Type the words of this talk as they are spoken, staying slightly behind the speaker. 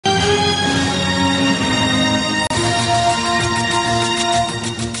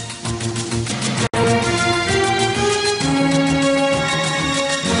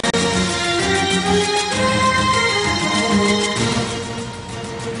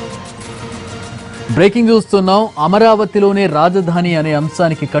Breaking చూస్తున్నాం. అమరావతిలోనే రాజధాని అనే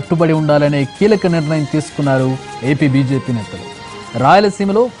అంశానికి కట్టుబడి ఉండాలనే కీలక నిర్ణయం తీసుకున్నారు ఏపీ బీజేపీ నేతలు.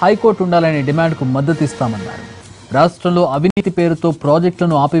 రాయలసీమలో హైకోర్టు ఉండాలనే డిమాండ్కు మద్దతు ఇస్తామన్నారు. రాష్ట్రంలో అవినీతి పేరుతో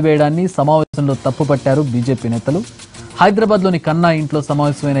ప్రాజెక్టులను ఆపివేయడాన్ని సమావేశంలో తప్పుపట్టారు బీజేపీ నేతలు. హైదరాబాద్లోని కన్నా ఇంట్లో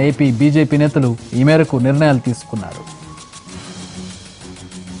సమావేశమైన ఏపీ బీజేపీ నేతలు ఈ మేరకు నిర్ణయాలు తీసుకున్నారు.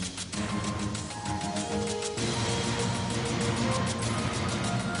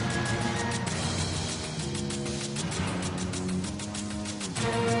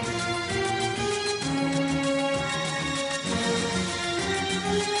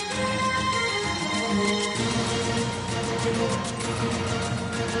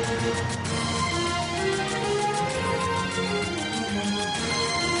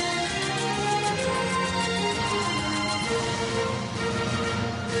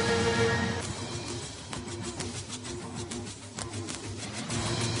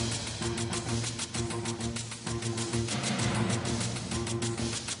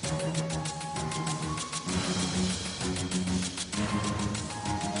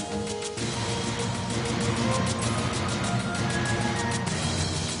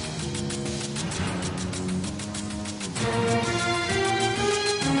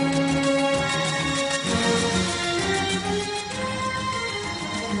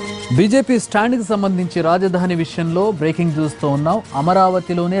 బీజేపీ స్టాండ్కి సంబంధించి రాజధాని విషయంలో బ్రేకింగ్ చూస్తూ ఉన్నాం.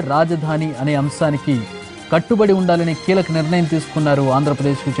 అమరావతిలోనే రాజధాని అనే అంశానికి కట్టుబడి ఉండాలని కీలక నిర్ణయం తీసుకున్నారు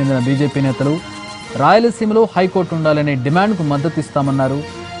ఆంధ్రప్రదేశ్కు చెందిన బీజేపీ నేతలు. రాయలసీమలో హైకోర్టు ఉండాలనే డిమాండ్కు మద్దతు ఇస్తామన్నారు.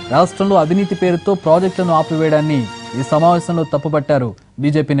 రాష్ట్రంలో అవినీతి పేరుతో ప్రాజెక్టులను ఆపివేయడాన్ని ఈ సమావేశంలో తప్పుపట్టారు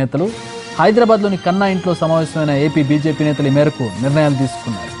బీజేపీ నేతలు. హైదరాబాద్లోని కన్నా ఇంట్లో సమావేశమైన ఏపీ బీజేపీ నేతలు ఈ మేరకు నిర్ణయాలు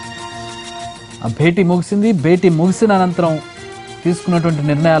తీసుకున్నారు. ఆ భేటీ ముగిసింది. భేటీ ముగిసిన అనంతరం తీసుకున్నటువంటి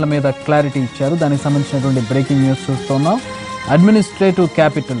నిర్ణయాల మీద క్లారిటీ ఇచ్చారు. దానికి సంబంధించినటువంటి బ్రేకింగ్ న్యూస్ చూస్తున్నాం. అడ్మినిస్ట్రేటివ్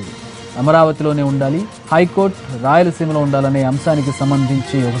క్యాపిటల్ అమరావతిలోనే ఉండాలి, హైకోర్టు రాయలసీమలో ఉండాలనే అంశానికి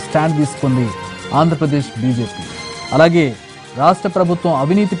సంబంధించి ఒక స్టాండ్ తీసుకుంది ఆంధ్రప్రదేశ్ బీజేపీ. అలాగే రాష్ట్ర ప్రభుత్వం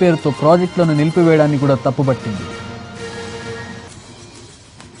అవినీతి పేరుతో ప్రాజెక్టులను నిలిపివేయడాన్ని కూడా తప్పుపట్టింది.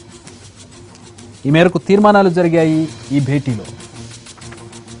 ఈ మేరకు తీర్మానాలు జరిగాయి ఈ భేటీలో.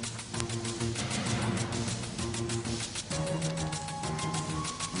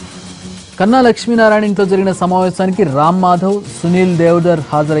 కన్నా లక్ష్మీనారాయణతో జరిగిన సమావేశానికి రామ్ మాధవ్, సునీల్ దేవధర్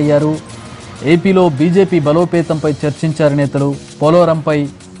హాజరయ్యారు. ఏపీలో బీజేపీ బలోపేతంపై చర్చించారు నేతలు. పోలవరంపై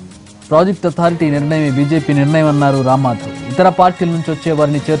ప్రాజెక్ట్ అథారిటీ నిర్ణయమే బీజేపీ నిర్ణయం అన్నారు రామ్ మాధవ్. ఇతర పార్టీల నుంచి వచ్చే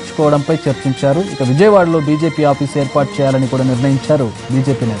వారిని చేర్చుకోవడంపై చర్చించారు. ఇక విజయవాడలో బీజేపీ ఆఫీసు ఏర్పాటు చేయాలని కూడా నిర్ణయించారు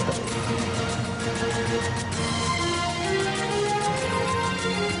బీజేపీ నేతలు.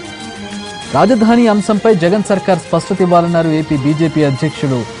 రాజధాని అంశంపై జగన్ సర్కార్ స్పష్టత ఇవ్వాలన్నారు ఏపీ బీజేపీ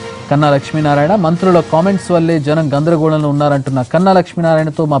అధ్యక్షుడు కన్నా లక్ష్మీనారాయణ. మంత్రుల కామెంట్స్ వల్లే జనం గందరగోళంలో ఉన్నారంటున్న కన్నా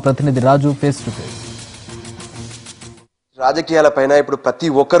లక్ష్మీనారాయణతో మా ప్రతినిధి రాజు ఫేస్ టు ఫేస్. రాజకీయాలపైన ఇప్పుడు ప్రతి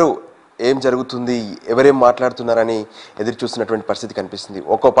ఒక్కరూ ఏం జరుగుతుంది, ఎవరేం మాట్లాడుతున్నారని ఎదురు చూస్తున్నటువంటి పరిస్థితి కనిపిస్తుంది.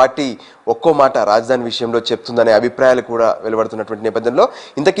 ఒక్కో పార్టీ ఒక్కో మాట రాజధాని విషయంలో చెప్తుందనే అభిప్రాయాలు కూడా వెలువడుతున్నటువంటి నేపథ్యంలో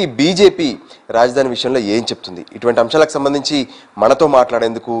ఇంతకీ బీజేపీ రాజధాని విషయంలో ఏం చెప్తుంది? ఇటువంటి అంశాలకు సంబంధించి మనతో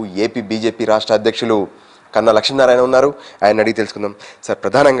మాట్లాడేందుకు ఏపీ బీజేపీ రాష్ట్ర అధ్యక్షులు కన్నా లక్ష్మీనారాయణ ఉన్నారు. ఆయన అడిగి తెలుసుకుందాం. సార్,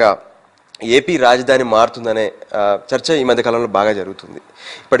 ప్రధానంగా ఏపీ రాజధాని మారుతుందనే చర్చ ఈ మధ్యకాలంలో బాగా జరుగుతుంది.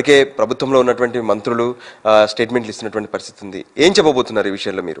 ఇప్పటికే ప్రభుత్వంలో ఉన్నటువంటి మంత్రులు స్టేట్మెంట్లు ఇస్తున్నటువంటి పరిస్థితి ఉంది. ఏం చెప్పబోతున్నారు ఈ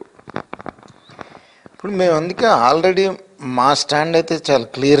విషయంలో మీరు? ఇప్పుడు మేము అందుకే ఆల్రెడీ మా స్టాండ్ అయితే చాలా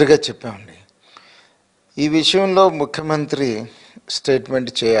క్లియర్గా చెప్పామండి. ఈ విషయంలో ముఖ్యమంత్రి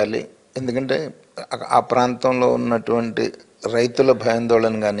స్టేట్మెంట్ చేయాలి. ఎందుకంటే ఆ ప్రాంతంలో ఉన్నటువంటి రైతుల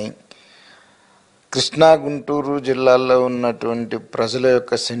భయాందోళన కానీ, కృష్ణా గుంటూరు జిల్లాల్లో ఉన్నటువంటి ప్రజల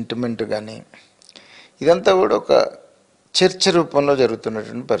యొక్క సెంటిమెంట్ కానీ, ఇదంతా కూడా ఒక చర్చ రూపంలో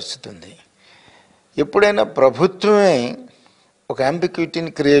జరుగుతున్నటువంటి పరిస్థితి ఉంది. ఎప్పుడైనా ప్రభుత్వమే ఒక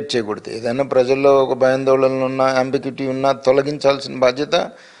అంబిక్విటీని క్రియేట్ చేయకూడదు. ఏదైనా ప్రజల్లో ఒక భయాందోళనలు ఉన్నా, అంబిక్విటీ ఉన్నా తొలగించాల్సిన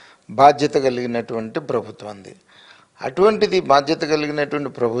బాధ్యత కలిగినటువంటి ప్రభుత్వం ఉంది. అటువంటిది బాధ్యత కలిగినటువంటి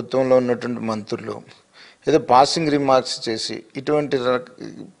ప్రభుత్వంలో ఉన్నటువంటి మంత్రులు ఏదో పాసింగ్ రిమార్క్స్ చేసి ఇటువంటి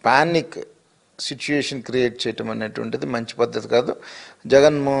పానిక్ సిచ్యుయేషన్ క్రియేట్ చేయటం అనేటువంటిది మంచి పద్ధతి కాదు.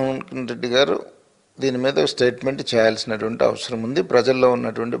 జగన్మోహన్ రెడ్డి గారు దీని మీద స్టేట్మెంట్ చేయాల్సినటువంటి అవసరం ఉంది. ప్రజల్లో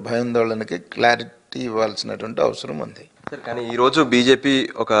ఉన్నటువంటి భయాందోళనకి క్లారిటీ ఇవ్వాల్సినటువంటి అవసరం ఉంది. కానీ ఈరోజు బీజేపీ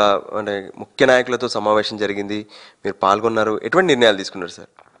ఒక ముఖ్య నాయకులతో సమావేశం జరిగింది, మీరు పాల్గొన్నారు. ఎటువంటి నిర్ణయాలు తీసుకున్నారు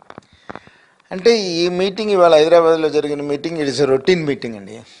సార్? అంటే ఈ మీటింగ్ ఇవాళ హైదరాబాద్లో జరిగిన meeting it is a routine meeting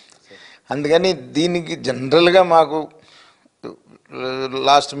అండి. అందుకని దీనికి జనరల్గా మాకు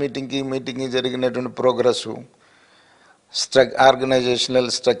లాస్ట్ మీటింగ్కి జరిగినటువంటి ప్రోగ్రెస్ ఆర్గనైజేషనల్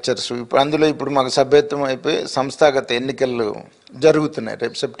స్ట్రక్చర్స్ అందులో ఇప్పుడు మాకు సభ్యత్వం అయిపోయి సంస్థాగత ఎన్నికలు జరుగుతున్నాయి.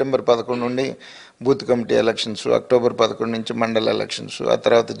 రేపు సెప్టెంబర్ 11 నుండి బూత్ కమిటీ ఎలక్షన్స్, అక్టోబర్ 11 నుంచి మండల ఎలక్షన్స్, ఆ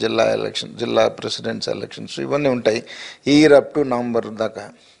తర్వాత జిల్లా ప్రెసిడెంట్స్ ఎలక్షన్స్ ఇవన్నీ ఉంటాయి. ఈ ఇయర్ అప్ టు నవంబర్ దాకా.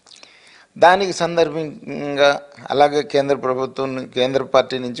 దానికి సందర్భంగా అలాగే కేంద్ర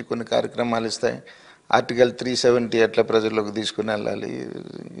పార్టీ నుంచి కొన్ని కార్యక్రమాలు ఇస్తాయి. ఆర్టికల్ 370 ఎట్లా ప్రజల్లోకి తీసుకుని వెళ్ళాలి.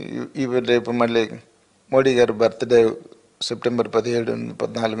 ఇవి రేపు మళ్ళీ మోడీ గారి బర్త్డే సెప్టెంబర్ 17,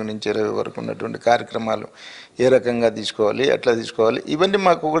 14 నుంచి 20 వరకు ఉన్నటువంటి కార్యక్రమాలు ఏ రకంగా తీసుకోవాలి, ఎట్లా తీసుకోవాలి, ఇవన్నీ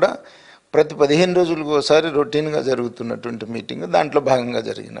మాకు కూడా ప్రతి 15 రోజులకు ఒకసారి రొటీన్గా జరుగుతున్నటువంటి మీటింగ్, దాంట్లో భాగంగా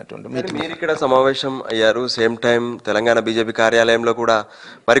జరిగినటువంటి మీటింగ్. మీరు ఇక్కడ సమావేశం అయ్యారు. సేమ్ టైం తెలంగాణ బీజేపీ కార్యాలయంలో కూడా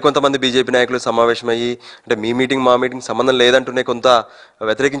మరికొంతమంది బీజేపీ నాయకులు సమావేశం అయ్యి అంటే మీ మీటింగ్ మా మీటింగ్ సంబంధం లేదంటూనే కొంత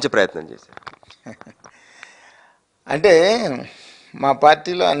వ్యతిరేకించే ప్రయత్నం చేశారు. అంటే మా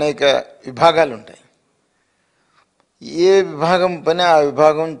పార్టీలో అనేక విభాగాలు ఉంటాయి. ఏ విభాగం పని ఆ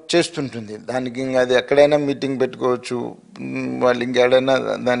విభాగం చేస్తుంటుంది. దానికి ఇంకా అది ఎక్కడైనా మీటింగ్ పెట్టుకోవచ్చు, వాళ్ళు ఇంకెక్కడైనా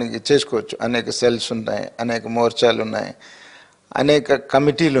దానికి చేసుకోవచ్చు. అనేక సెల్స్ ఉన్నాయి, అనేక మోర్చాలు ఉన్నాయి, అనేక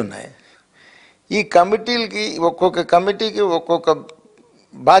కమిటీలు ఉన్నాయి. ఈ కమిటీలకి ఒక్కొక్క కమిటీకి ఒక్కొక్క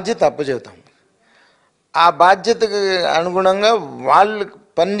బాధ్యత అప్పచెబుతాం. ఆ బాధ్యతకు అనుగుణంగా వాళ్ళు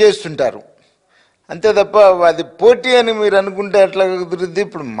పనిచేస్తుంటారు. అంతే తప్ప అది పోటీ అని మీరు అనుకుంటే ఎట్లా కుదురుద్ది?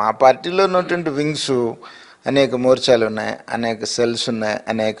 ఇప్పుడు మా పార్టీలో ఉన్నటువంటి వింగ్స్ అనేక మోర్చాలు ఉన్నాయి, అనేక సెల్స్ ఉన్నాయి,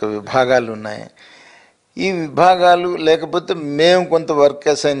 అనేక విభాగాలు ఉన్నాయి. ఈ విభాగాలు లేకపోతే మేము కొంత వర్క్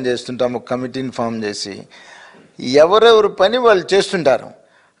అసైన్ చేస్తుంటాము, కమిటీని ఫామ్ చేసి ఎవరెవరు పని వాళ్ళు చేస్తుంటారు.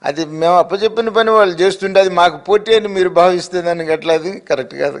 అది మేము అప్పచెప్పిన పని వాళ్ళు చేస్తుంటే అది మాకు పోటీ అని మీరు భావిస్తే దానికి ఎట్లా? అది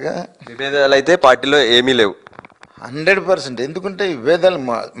కరెక్ట్ కాదుగా. విభేదాలు అయితే పార్టీలో ఏమీ లేవు 100%. ఎందుకంటే విభేదాలు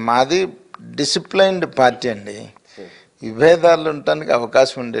మాది డిసిప్లైన్డ్ పార్టీ అండి. విభేదాలు ఉండటానికి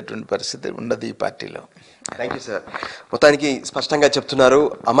అవకాశం ఉండేటువంటి పరిస్థితి ఉండదు ఈ పార్టీలో. Thank you sir. మొత్తానికి స్పష్టంగా చెప్తున్నారు.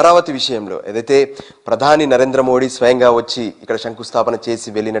 అమరావతి విషయంలో ఏదైతే ప్రధాని నరేంద్ర మోడీ స్వయంగా వచ్చి ఇక్కడ శంకుస్థాపన చేసి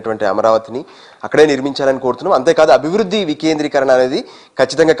వెళ్ళినటువంటి అమరావతిని అక్కడే నిర్మించాలని కోరుతున్నాం. అంతేకాదు అభివృద్ధి వికేంద్రీకరణ అనేది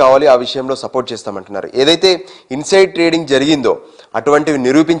ఖచ్చితంగా కావాలి, ఆ విషయంలో సపోర్ట్ చేస్తామంటున్నారు. ఏదైతే ఇన్సైడ్ ట్రేడింగ్ జరిగిందో అటువంటివి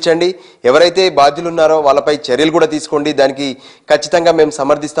నిరూపించండి, ఎవరైతే బాధ్యులు ఉన్నారో వాళ్ళపై చర్యలు కూడా తీసుకోండి, దానికి ఖచ్చితంగా మేము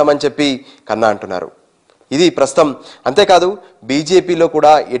సమర్థిస్తామని చెప్పి కన్నా అంటున్నారు. ఇది ప్రస్తుతం. అంతేకాదు బీజేపీలో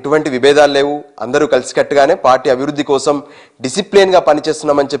కూడా ఎటువంటి విభేదాలు లేవు, అందరూ కలిసికట్టుగానే పార్టీ అభివృద్ధి కోసం డిసిప్లిన్గా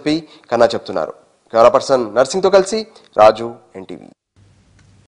పనిచేస్తున్నామని చెప్పి కన్నా చెప్తున్నారు. కెమెరా పర్సన్ నర్సింగ్తో కలిసి రాజు, NTV.